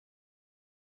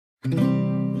I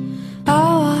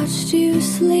watched you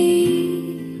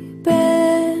sleeping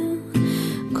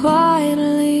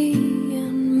quietly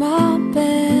in my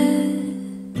bed.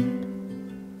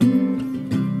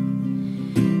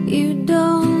 You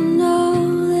don't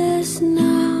know this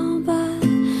now, but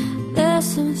there's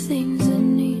some things that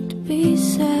need to be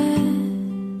said,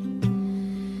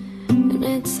 and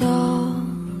it's all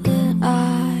that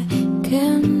I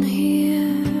can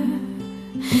hear.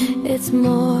 It's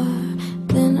more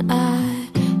than I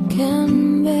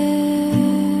can bear.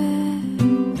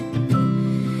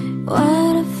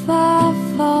 What if I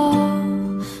fall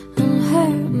and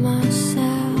hurt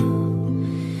myself?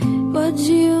 Would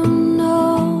you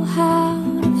know how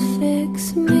to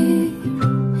fix me?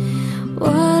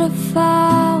 What if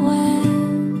I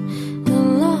went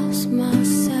and lost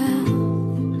myself?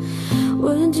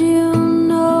 Would you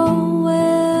know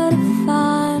where to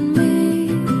find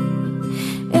me?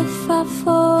 If I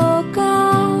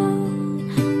forgot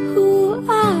who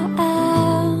I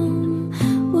am,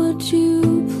 would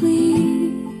you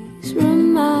please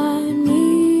remind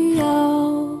me?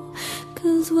 Oh,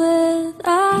 'cause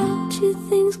without you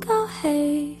things go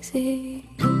hazy.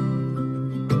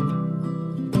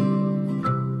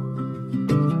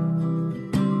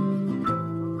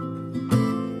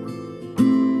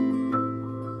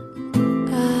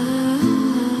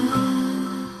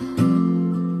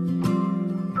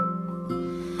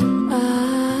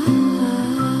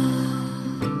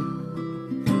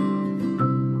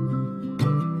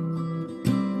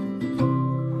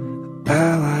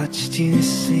 I watched you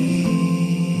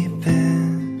sleeping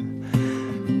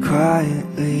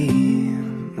quietly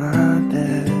in my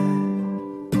bed.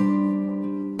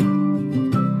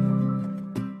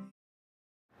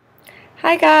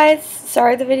 Hi guys,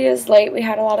 sorry the video is late. We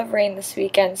had a lot of rain this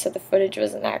weekend, so the footage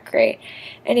wasn't that great.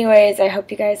 Anyways, I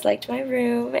hope you guys liked my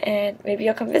room, and maybe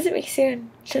you'll come visit me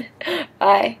soon.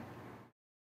 Bye.